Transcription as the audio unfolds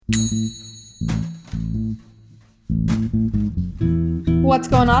What's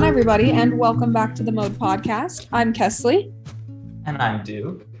going on, everybody, and welcome back to the Mode Podcast. I'm Kaestle. And I'm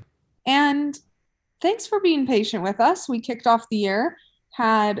Duke. And thanks for being patient with us. We kicked off the year,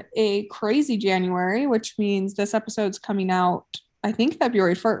 had a crazy January, which means this episode's coming out, I think,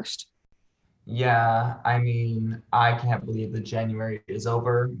 February 1st. Yeah, I mean, I can't believe that January is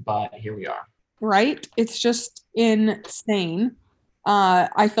over, but here we are. Right? It's just insane.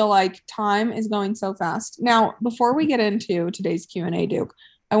 I feel like time is going so fast. Now, before we get into today's Q&A, Duke,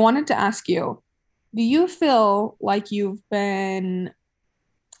 I wanted to ask you, do you feel like you've been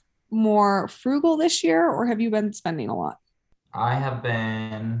more frugal this year, or have you been spending a lot? I have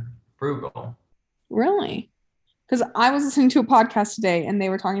been frugal. Really? Because I was listening to a podcast today and they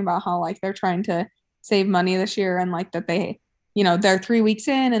were talking about how like they're trying to save money this year and like that they're 3 weeks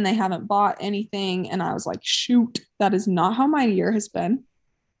in and they haven't bought anything. And I was like, shoot, that is not how my year has been.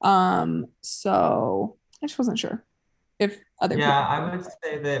 So I just wasn't sure if other people. Yeah, I would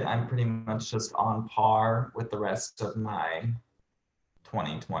say that I'm pretty much just on par with the rest of my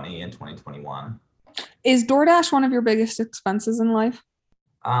 2020 and 2021. Is DoorDash one of your biggest expenses in life?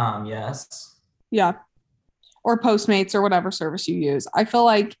 Yes. Yeah. Or Postmates or whatever service you use. I feel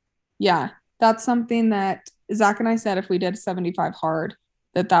like, yeah, that's something that Zach and I said if we did 75 hard,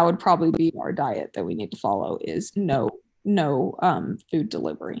 that would probably be our diet that we need to follow is no food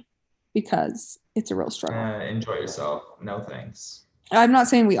delivery because it's a real struggle. Enjoy yourself. No thanks. I'm not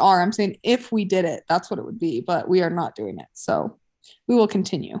saying we are. I'm saying if we did it, that's what it would be, but we are not doing it. So we will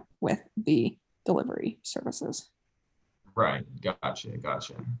continue with the delivery services. Right. Gotcha.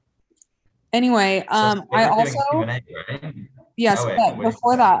 Anyway, I also Q&A, right? yes, but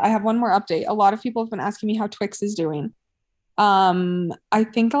before that, I have one more update. A lot of people have been asking me how Twix is doing. I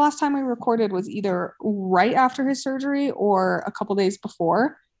think the last time we recorded was either right after his surgery or a couple days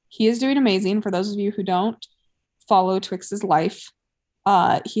before. He is doing amazing. For those of you who don't follow Twix's life,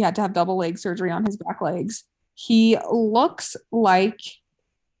 he had to have double leg surgery on his back legs. He looks like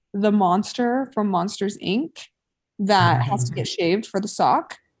the monster from Monsters, Inc. that has to get shaved for the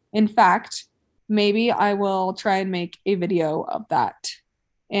sock. In fact, maybe I will try and make a video of that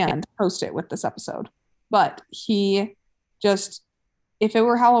and post it with this episode. But he just, if it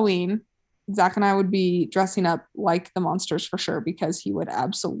were Halloween, Zach and I would be dressing up like the monsters for sure because he would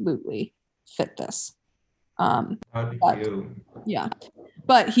absolutely fit this. Yeah.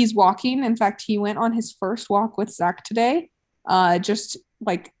 But he's walking. In fact, he went on his first walk with Zach today. Just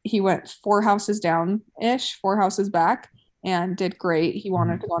like he went 4 houses down-ish, 4 houses back, and did great. He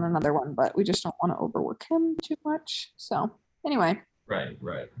wanted to go on another one, but we just don't want to overwork him too much. So anyway. Right.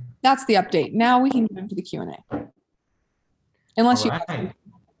 That's the update. Now we can get into the Q&A. Unless you...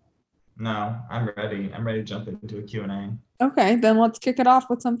 No, I'm ready. I'm ready to jump into a Q&A. Okay, then let's kick it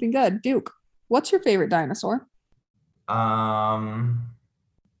off with something good. Duke, what's your favorite dinosaur?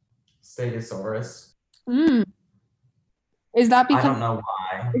 Stegosaurus. Is that because... I don't know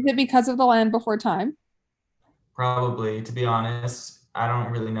why. Is it because of the Land Before Time? Probably. To be honest, I don't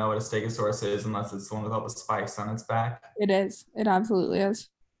really know what a Stegosaurus is unless it's the one with all the spikes on its back. It is. It absolutely is.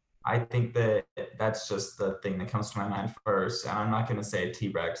 I think that that's just the thing that comes to my mind first. And I'm not going to say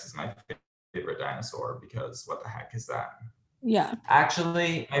T-Rex is my favorite dinosaur because what the heck is that? Yeah.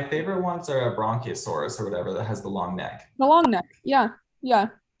 Actually, my favorite ones are a Bronchiosaurus or whatever that has the long neck. The long neck. Yeah.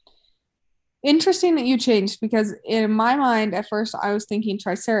 Interesting that you changed because in my mind at first I was thinking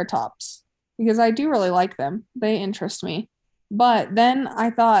Triceratops because I do really like them. They interest me. But then I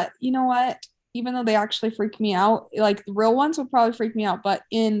thought, you know what? Even though they actually freak me out, like the real ones would probably freak me out. But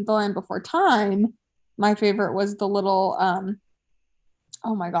in The Land Before Time, my favorite was the little,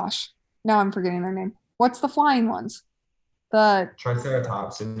 oh my gosh, now I'm forgetting their name. What's the flying ones? The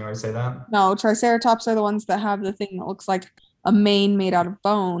Triceratops. Didn't you already say that? No, Triceratops are the ones that have the thing that looks like a mane made out of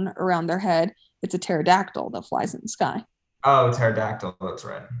bone around their head. It's a pterodactyl that flies in the sky. Oh, pterodactyl. That's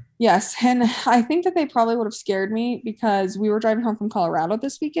right. Yes, and I think that they probably would have scared me because we were driving home from Colorado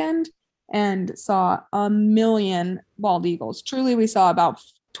this weekend and saw a million bald eagles. Truly, we saw about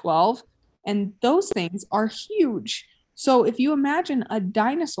 12, and those things are huge. So if you imagine a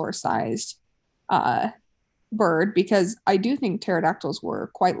dinosaur-sized bird, because I do think pterodactyls were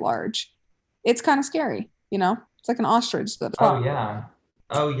quite large, it's kind of scary, you know? It's like an ostrich that flies.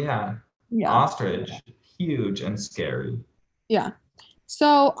 Oh, yeah. Ostrich. Huge and scary. Yeah.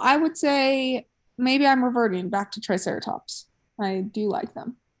 So I would say maybe I'm reverting back to Triceratops. I do like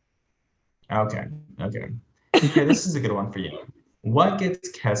them. Okay, this is a good one for you. What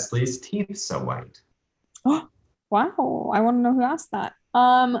gets Kaestle's teeth so white? Oh, wow. I want to know who asked that.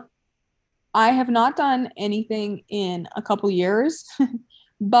 I have not done anything in a couple years,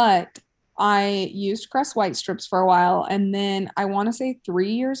 but I used Crest white strips for a while, and then I want to say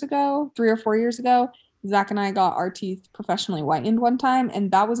 3 years ago, 3 or 4 years ago, Zach and I got our teeth professionally whitened one time, and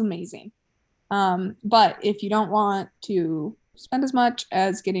that was amazing. But if you don't want to spend as much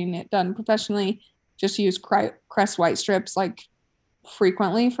as getting it done professionally, just use Crest white strips like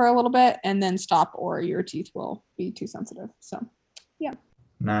frequently for a little bit, and then stop, or your teeth will be too sensitive. So, yeah.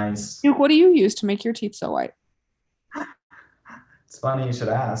 Nice. Duke, what do you use to make your teeth so white? It's funny you should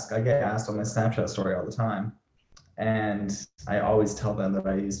ask. I get asked on my Snapchat story all the time. And I always tell them that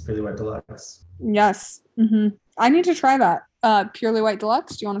I use Purely White Deluxe. Yes. I need to try that. Purely White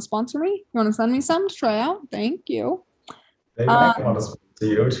Deluxe. Do you want to sponsor me? You want to send me some to try out? Thank you. They might want to sponsor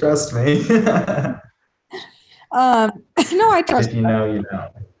you, trust me. No, I trust if you know, you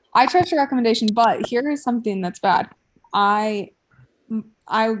know. I trust your recommendation, but here is something that's bad. I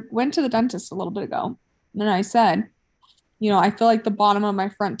went to the dentist a little bit ago, and I said, I feel like the bottom of my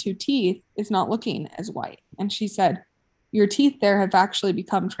front two teeth is not looking as white. And she said, your teeth there have actually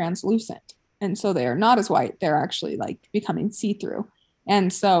become translucent. And so they are not as white. They're actually like becoming see-through.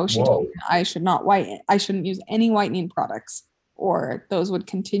 And so she told me I should not whiten. I shouldn't use any whitening products, or those would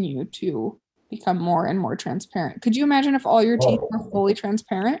continue to become more and more transparent. Could you imagine if all your teeth were fully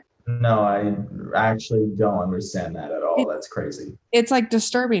transparent? No, I actually don't understand that at all. That's crazy. It's like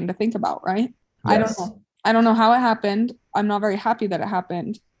disturbing to think about, right? Yes. I don't know how it happened. I'm not very happy that it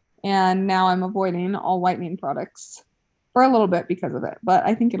happened. And now I'm avoiding all whitening products for a little bit because of it. But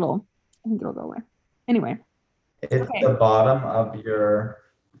I think it'll go away. Anyway. It's the bottom of your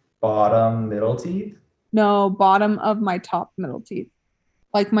bottom middle teeth? No, bottom of my top middle teeth.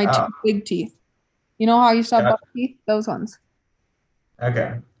 Like my two big teeth. You know how I used to have buck teeth? Those ones.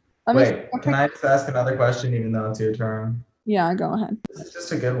 Okay. Wait, can I just ask another question even though it's your turn? Yeah, go ahead. This is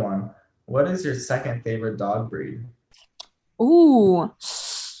just a good one. What is your second favorite dog breed? Ooh.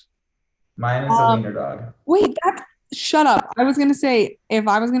 Mine is a wiener dog. Wait, shut up. I was gonna say if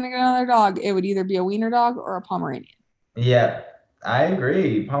I was gonna get another dog, it would either be a wiener dog or a Pomeranian. Yeah, I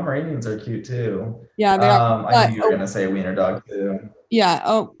agree. Pomeranians are cute too. Yeah, they are. I knew you were gonna say a wiener dog too. Yeah.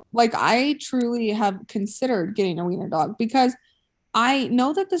 Oh, like I truly have considered getting a wiener dog because I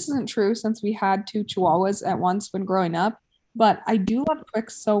know that this isn't true since we had two Chihuahuas at once when growing up, but I do love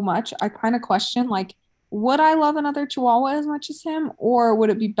Twix so much. I kind of question like, would I love another Chihuahua as much as him, or would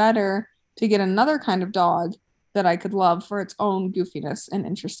it be better to get another kind of dog that I could love for its own goofiness and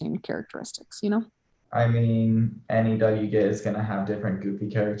interesting characteristics, I mean, any dog you get is gonna have different goofy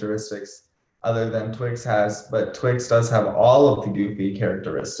characteristics other than Twix has, but Twix does have all of the goofy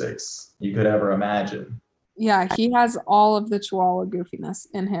characteristics you could ever imagine. Yeah, he has all of the Chihuahua goofiness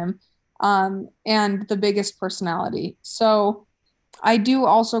in him, and the biggest personality. So I do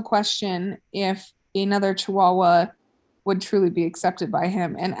also question if another Chihuahua would truly be accepted by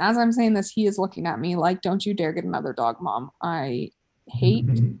him. And as I'm saying this, he is looking at me like, don't you dare get another dog, Mom. I hate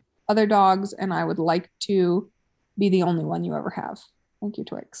other dogs, and I would like to be the only one you ever have. Thank you,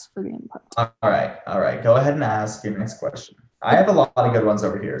 Twix, for the input. All right. Go ahead and ask your next question. I have a lot of good ones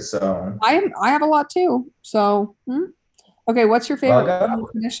over here, so I have a lot too. So, okay, what's your favorite family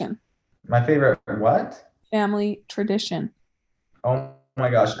tradition? My favorite what? Family tradition. Oh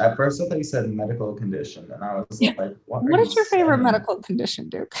my gosh! At first, I thought you said medical condition, and I was like, "What is your favorite medical condition,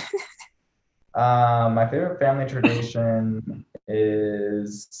 Duke?" My favorite family tradition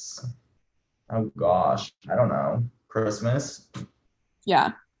is, oh gosh, I don't know, Christmas.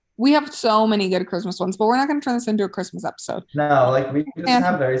 Yeah. We have so many good Christmas ones, but we're not going to turn this into a Christmas episode. No, like we just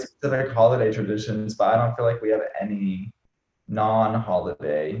have very specific holiday traditions, but I don't feel like we have any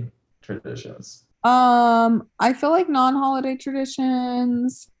non-holiday traditions. I feel like non-holiday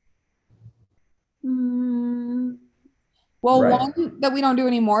traditions. Well, right. One that we don't do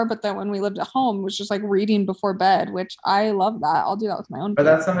anymore, but that when we lived at home was just like reading before bed, which I love that. I'll do that with my own. But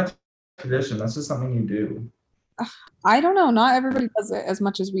that's not a tradition. That's just something you do. I don't know. Not everybody does it as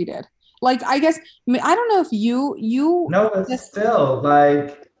much as we did. Like, I guess, I don't know if you. No, but still,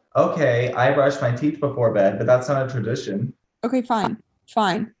 like, okay, I brush my teeth before bed, but that's not a tradition. Okay, fine.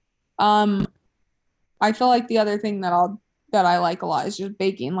 I feel like the other thing that I like a lot is just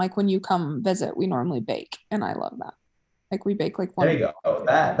baking. Like when you come visit, we normally bake, and I love that. Like we bake like one. There you go. Oh,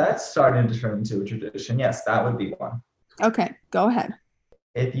 that's starting to turn into a tradition. Yes, that would be one. Okay, go ahead.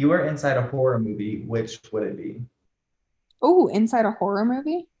 If you were inside a horror movie, which would it be? Oh, inside a horror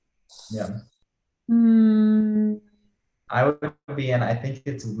movie? Yeah. Hmm. I would be in, I think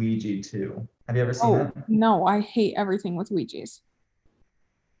it's Ouija 2. Have you ever seen that? No, I hate everything with Ouijas.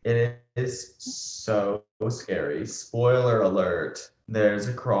 It is so scary. Spoiler alert. There's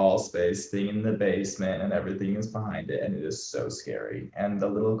a crawl space thing in the basement and everything is behind it, and it is so scary. And the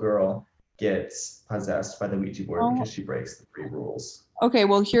little girl gets possessed by the Ouija board Oh, because she breaks the three rules. okay,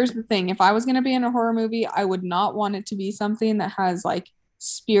 well, here's the thing. If I was going to be in a horror movie, I would not want it to be something that has like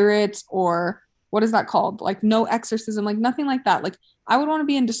spirits or what is that called? Like no exorcism, like nothing like that. Like I would want to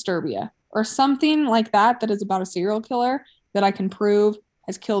be in Disturbia or something like that that is about a serial killer that I can prove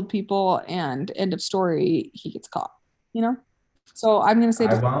has killed people and end of story, he gets caught, you know? So I'm going to say I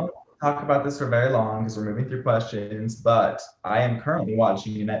Disturbia. won't talk about this for very long because we're moving through questions, but I am currently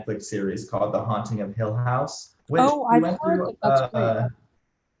watching a Netflix series called The Haunting of Hill House, which Oh, I've heard that that's great.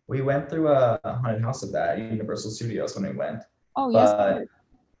 we went through a haunted house of that at Universal Studios when we went, Oh, yes, I but did.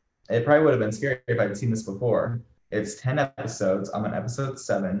 it probably would have been scary if I'd seen this before. It's 10 episodes. I'm on episode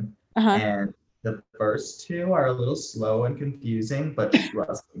 7, Uh-huh. and the first two are a little slow and confusing, but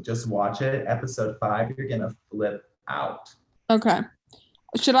trust me, just watch it. Episode 5, you're gonna flip out. Okay.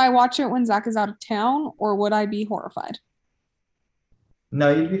 Should I watch it when Zach is out of town or would I be horrified?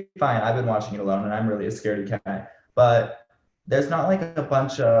 No, you'd be fine. I've been watching it alone, and I'm really a scaredy cat. But there's not like a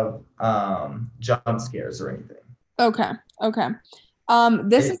bunch of jump scares or anything. Okay. Okay.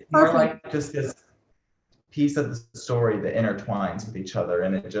 This is It's more perfect. like just this piece of the story that intertwines with each other,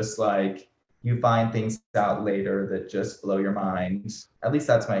 and it just like you find things out later that just blow your mind. At least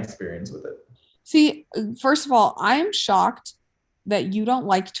that's my experience with it. See, first of all, I am shocked that you don't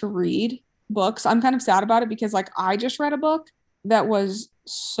like to read books. I'm kind of sad about it because like I just read a book that was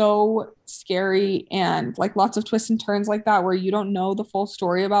so scary and like lots of twists and turns like that where you don't know the full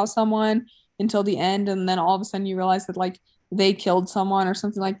story about someone until the end and then all of a sudden you realize that like they killed someone or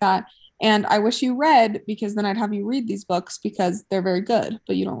something like that. And I wish you read because then I'd have you read these books because they're very good,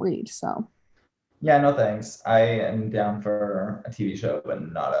 but you don't read. So, Yeah, no thanks. I am down for a TV show, but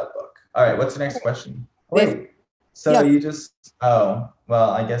not a book. All right, what's the next question? this, Wait, so yes, you just, oh,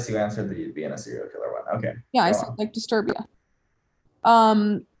 well, I guess you answered that you'd be in a serial killer one. Okay, yeah, I go said on. like Disturbia.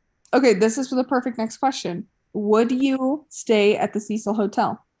 Um, okay, this is for the perfect next question. Would you stay at the Cecil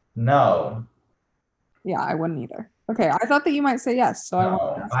Hotel? No, Yeah, I wouldn't either. Okay, I thought that you might say yes, so I want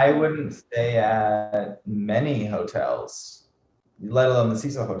to no, ask. I wouldn't stay at many hotels, let alone the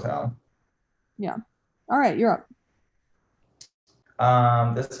Cecil Hotel. Yeah. All right, you're up.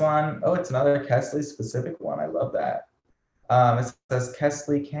 This one, oh, it's another Kesley specific one. I love that. It says,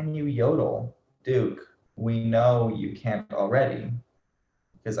 Kesley, can you yodel? Duke, we know you can't already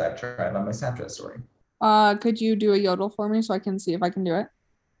because I've tried on my Snapchat story. Could you do a yodel for me so I can see if I can do it?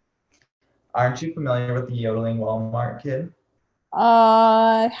 Aren't you familiar with the yodeling Walmart kid?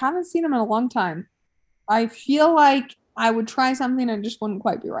 Haven't seen him in a long time. I feel like I would try something and it just wouldn't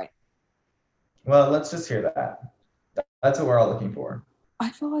quite be right. Well, let's just hear that. That's what we're all looking for.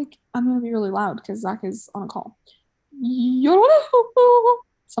 I feel like I'm gonna be really loud because Zach is on a call. Yodel,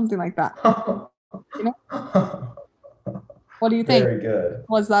 something like that. You know? What do you think? Very good.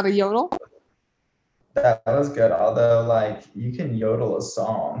 Was that a yodel? That was good. Although, like, you can yodel a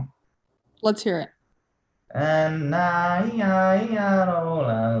song. Let's hear it. And I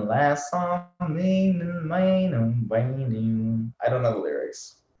last song. I don't know the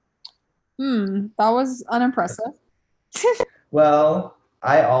lyrics. That was unimpressive. Well,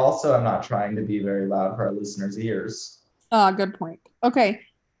 I also am not trying to be very loud for our listeners' ears. Good point. Okay,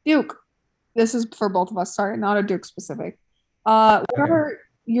 Duke. This is for both of us. Sorry, not a Duke specific. What Okay. are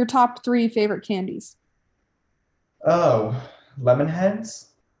your top three favorite candies? Oh, lemon heads,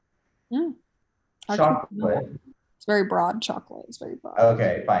 Mm, actually, no. chocolate. It's very broad. Chocolate is very broad.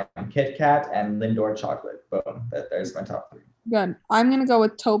 Okay, fine. Kit Kat and Lindor chocolate. Boom. There's my top three. Good. I'm gonna go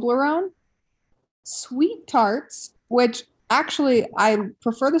with Toblerone, sweet tarts, which actually I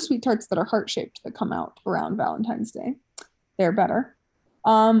prefer the sweet tarts that are heart shaped that come out around Valentine's Day. They're better.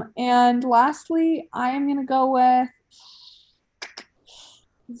 And lastly, I am gonna go with.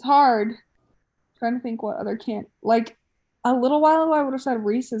 It's hard. Trying to think what other can't like a little while ago I would have said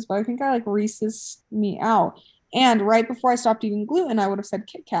Reese's, but I think I like Reese's me out. And right before I stopped eating gluten, I would have said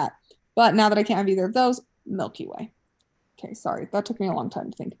Kit Kat. But now that I can't have either of those, Milky Way. Okay, sorry. That took me a long time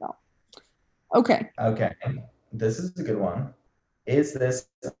to think about. Okay. Okay, this is a good one. Is this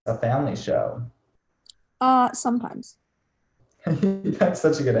a family show? Sometimes. That's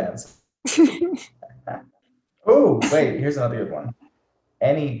such a good answer. Oh, wait, here's another good one.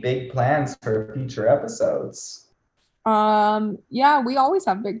 Any big plans for future episodes? Yeah, we always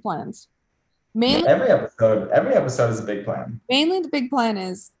have big plans. Mainly, Every episode is a big plan. mainly the big plan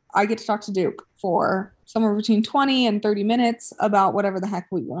is I get to talk to Duke for somewhere between 20 and 30 minutes about whatever the heck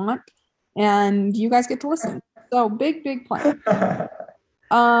we want. And you guys get to listen. So big, big plan.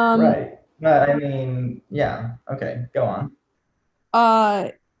 Um, Right. But I mean, yeah. Okay, go on. uh,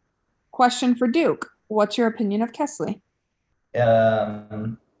 question for Duke. What's your opinion of Kesley?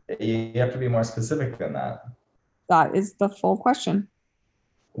 Um, you have to be more specific than that. That is the full question.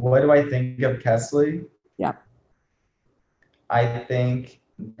 What do I think of Kesley? Yeah. I think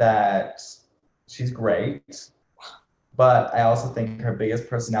that she's great, but I also think her biggest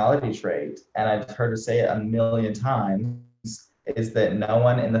personality trait, and I've heard her say it a million times, is that no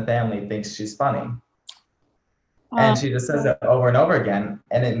one in the family thinks she's funny. And she just says it over and over again,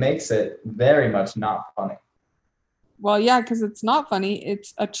 and it makes it very much not funny. Well, yeah, because it's not funny.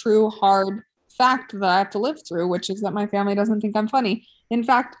 It's a true hard fact that I have to live through, which is that my family doesn't think I'm funny. In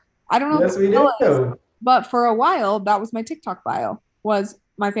fact, I don't know if Yes, it we still is, do. but for a while, that was my TikTok bio, was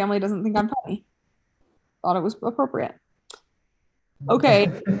my family doesn't think I'm funny. Thought it was appropriate.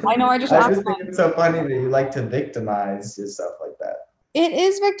 Okay, I know I just I asked just think one. it's so funny that you like to victimize yourself like that It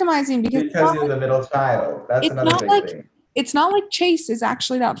is victimizing because because you're the middle child. That's it's another not big like thing. it's not like Chase is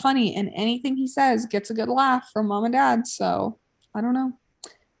actually that funny, and anything he says gets a good laugh from mom and dad. So I don't know.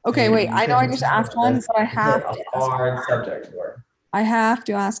 Okay, wait. You I know I can just asked tell one, this but I is a have to ask. hard subject for I have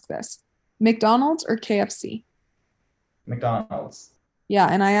to ask this. McDonald's or KFC? McDonald's. Yeah,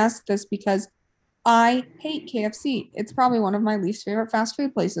 and I ask this because I hate KFC. It's probably one of my least favorite fast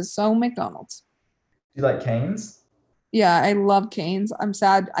food places. So McDonald's. Do you like Cane's? Yeah, I love Cane's. I'm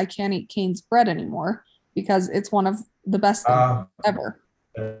sad I can't eat Cane's bread anymore because it's one of the best things Oh, ever.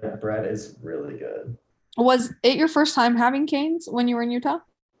 the bread is really good. Was it your first time having Cane's when you were in Utah?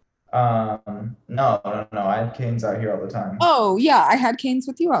 No, no, no. I have Cane's out here all the time. Oh, yeah, I had Cane's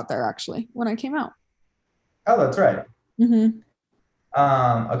with you out there actually when I came out. Oh, that's right. Hmm.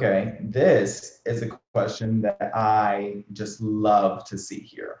 Okay, this is a question that I just love to see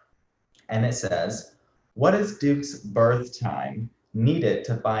here. And it says, what is Duke's birth time needed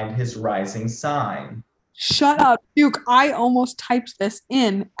to find his rising sign? Shut up, Duke. I almost typed this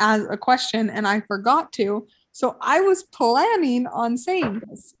in as a question and I forgot to. So I was planning on saying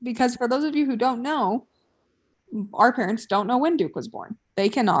this because for those of you who don't know, our parents don't know when Duke was born. They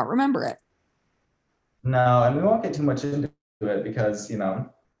cannot remember it. No, and we won't get too much into it because,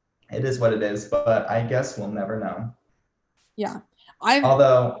 it is what it is, but I guess we'll never know. Yeah. I've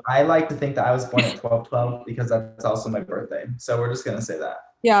Although I like to think that I was born at 12/12 because that's also my birthday. So we're just going to say that.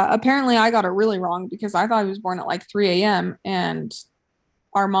 Yeah, apparently I got it really wrong because I thought he was born at like 3 a.m. and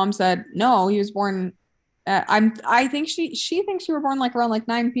our mom said no, he was born at, I think she thinks you were born like around like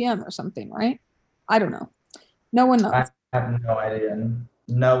 9 p.m. or something, right? I don't know. No one I knows. have no idea.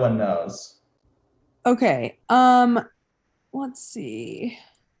 No one knows. Okay. Let's see.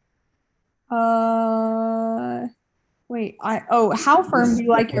 Uh wait, how firm This do is you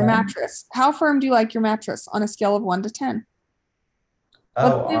like your one. mattress? How firm do you like your mattress on a scale of 1 to 10? Let's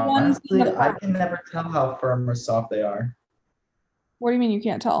Oh, say one being honestly, the I firm. can never tell how firm or soft they are. What do you mean you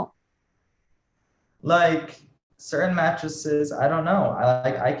can't tell? Like certain mattresses, I don't know.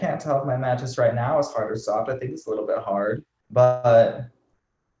 I can't tell if my mattress right now is hard or soft. I think it's a little bit hard, but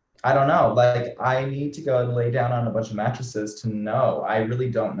I don't know. Like I need to go and lay down on a bunch of mattresses to know. I really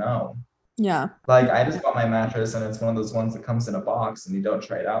don't know. Yeah. Like I just bought my mattress and it's one of those ones that comes in a box and you don't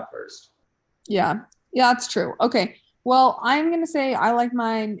try it out first. Yeah. Yeah, that's true. Okay. Well, I'm gonna say I like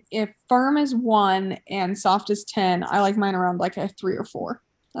mine if firm is 1 and soft is 10, I like mine around like a 3 or 4.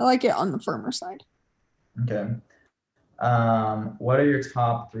 I like it on the firmer side. Okay. What are your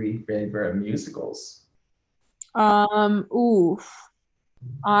top three favorite musicals? Ooh,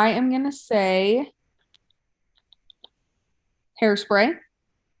 I am gonna say Hairspray.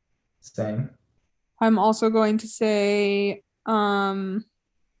 Same. I'm also going to say hmm,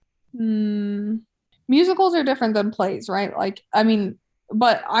 musicals are different than plays, right? Like, I mean,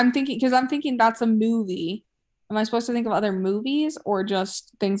 but I'm thinking that's a movie. Am I supposed to think of other movies or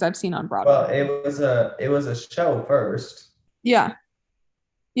just things I've seen on Broadway? Well, it was a show first. Yeah.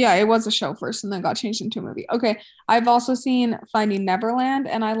 Yeah, it was a show first and then got changed into a movie. Okay. I've also seen Finding Neverland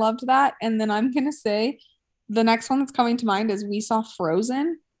and I loved that. And then I'm gonna say the next one that's coming to mind is we saw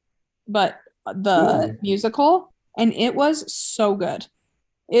Frozen, but the Ooh, musical, and it was so good.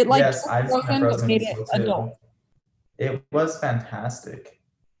 It like yes, took I've seen a Frozen but Frozen made it musical adult. too. It was fantastic.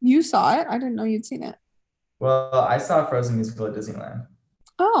 You saw it? I didn't know you'd seen it. Well, I saw a Frozen musical at Disneyland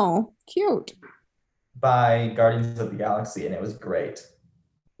Oh, cute. by Guardians of the Galaxy, and it was great.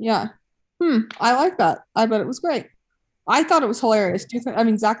 Yeah. I like that. I bet it was great. I thought it was hilarious. I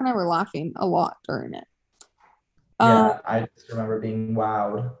mean, Zach and I were laughing a lot during it. Uh, Yeah, I just remember being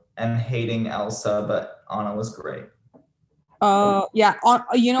wowed and hating Elsa, but Anna was great. yeah.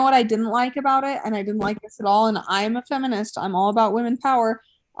 You know what I didn't like about it, and I didn't like this at all. And I'm a feminist. I'm all about women power.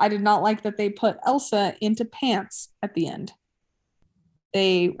 I did not like that they put Elsa into pants at the end.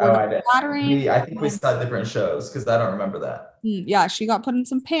 They were Oh, not I did. flattering. I think we saw different shows because I don't remember that. Yeah, she got put in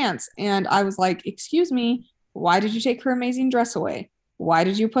some pants, and I was like, "Excuse me, why did you take her amazing dress away? Why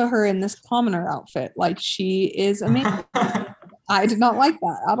did you put her in this commoner outfit? Like she is amazing." I did not like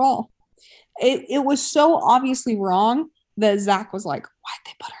that at all. It was so obviously wrong that Zach was like, "Why'd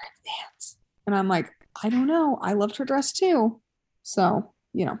they put her in pants?" And I'm like, "I don't know. I loved her dress too." So,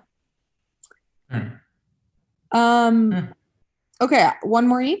 Hmm. Um, Hmm. okay, one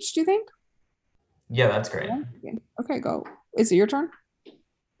more each, do you think? Yeah, that's great. Okay, go. Is it your turn?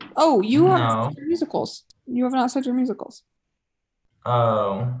 Oh, you have No. your musicals. You have not said your musicals.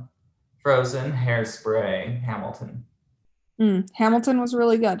 Oh, Frozen, Hairspray, Hamilton. Hamilton was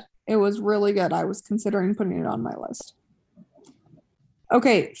really good. It was really good. I was considering putting it on my list.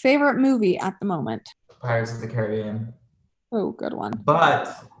 Okay, favorite movie at the moment. Pirates of the Caribbean. Oh, good one.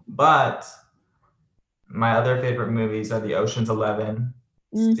 But my other favorite movies are the Ocean's 11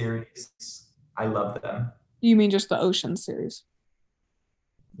 Mm, series. I love them. you mean just the Ocean series?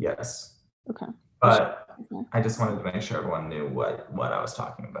 Yes. Okay. But Okay. I just wanted to make sure everyone knew what I was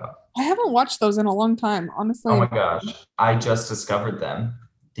talking about. I haven't watched those in a long time, Oh honestly. my gosh. I just discovered them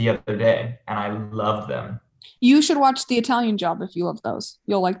the other day and I love them. You should watch The Italian Job if you love those.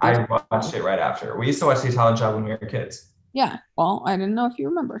 You'll like the I Italian watched Job. it right after. We used to watch the Italian Job when we were kids. Yeah. Well, I didn't know if you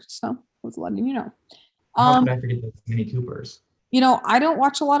remember, so I was letting you know. How Um, could I forget those Mini Coopers? I don't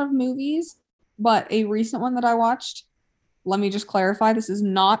watch a lot of movies, but a recent one that I watched, let me just clarify, this is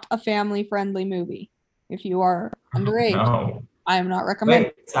not a family-friendly movie. If you are underage, No. I am not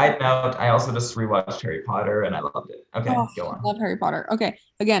recommending. Wait, side note, I also just rewatched Harry Potter and I loved it. Okay, Oh, go on. love Harry Potter. Okay,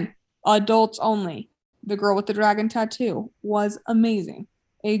 again, adults only. The Girl with the Dragon Tattoo was amazing.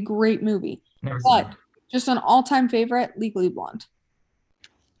 A great movie. Never seen But it. just an all-time favorite, Legally Blonde.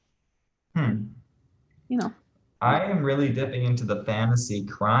 Hmm. You know. I am really dipping into the fantasy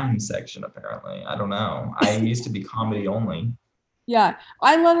crime section, apparently. I don't know. I used to be comedy only. Yeah,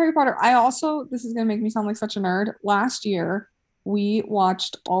 I love Harry Potter. I also, this is gonna make me sound like such a nerd. Last year, we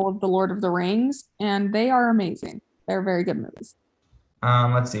watched all of the Lord of the Rings, and they are amazing. They're very good movies.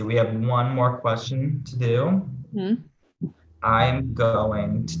 Let's see. We have one more question to do. Hmm. I'm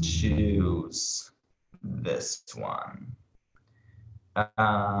going to choose this one.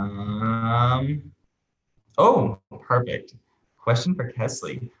 Oh, perfect. Question for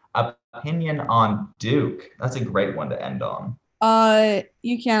Kesley. Opinion on Duke. That's a great one to end on.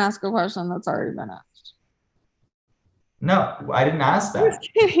 You can't ask a question that's already been asked. No, I didn't ask I was that.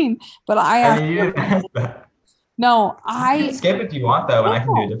 kidding, but I I asked. mean, you didn't ask that. No, You can skip if you want, though, and I can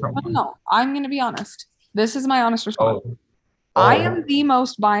do a no, different no, one. no. I'm gonna be honest. This is my honest response. Oh, I am oh. the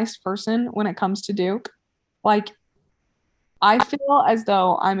most biased person when it comes to Duke. Like, I feel as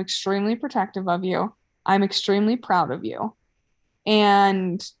though I'm extremely protective of you. I'm extremely proud of you.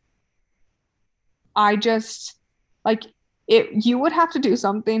 And I just like you would have to do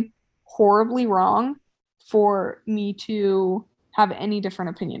something horribly wrong for me to have any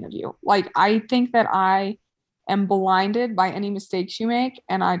different opinion of you. Like I think that I am blinded by any mistakes you make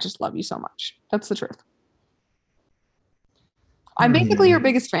and I just love you so much. That's the truth. I'm basically your Hmm.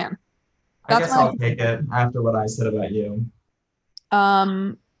 biggest fan. I That's guess my I'll take it after what I said about you.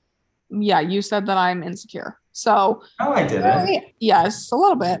 um yeah, you said that I'm insecure. So, No, I didn't. yes, a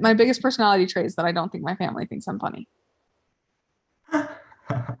little bit. My biggest personality trait is that I don't think my family thinks I'm funny.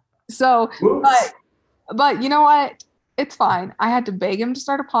 So, Whoops. but you know what? It's fine. I had to beg him to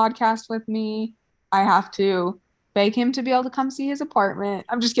start a podcast with me. I have to beg him to be able to come see his apartment.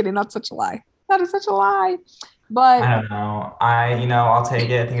 I'm just kidding. That's such a lie. That is such a lie. I But don't know. I'll take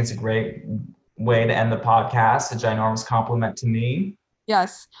it. I think it's a great way to end the podcast. A ginormous compliment to me.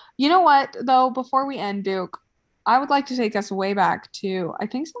 yes. You know what, though, before we end, Duke, I would like to take us way back to, I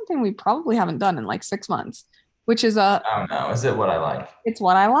think, something we probably haven't done in like 6 months, which is I don't know. Is it what I like? it's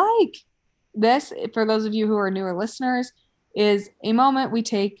what I like. This, for those of you who are newer listeners, is a moment we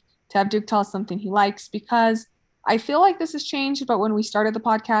take to have Duke tell us something he likes because I feel like this has changed, but when we started the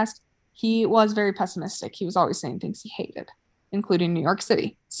podcast, he was very pessimistic. He was always saying things he hated, including New York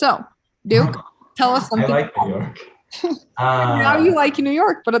City. So, Duke, tell us I something. like New York. Now you like New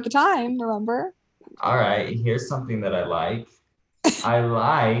York, but at the time, remember? All right. Here's something that I like. I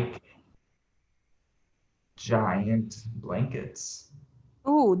like giant blankets.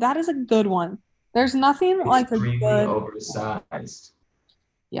 Ooh, that is a good one. There's nothing like a Extremely good, oversized.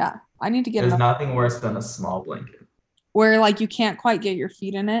 yeah, I need to get There's enough nothing worse than a small blanket. where like you can't quite get your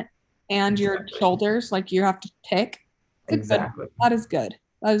feet in it and your Exactly. shoulders, like you have to pick. It's a good, Exactly. that is good.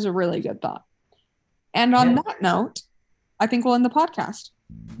 That is a really good thought. And on Yeah. that note, I think we'll end the podcast.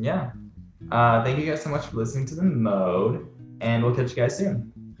 Yeah. Thank you guys so much for listening to the mode. And we'll catch you guys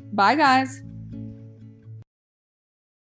soon. Bye, guys.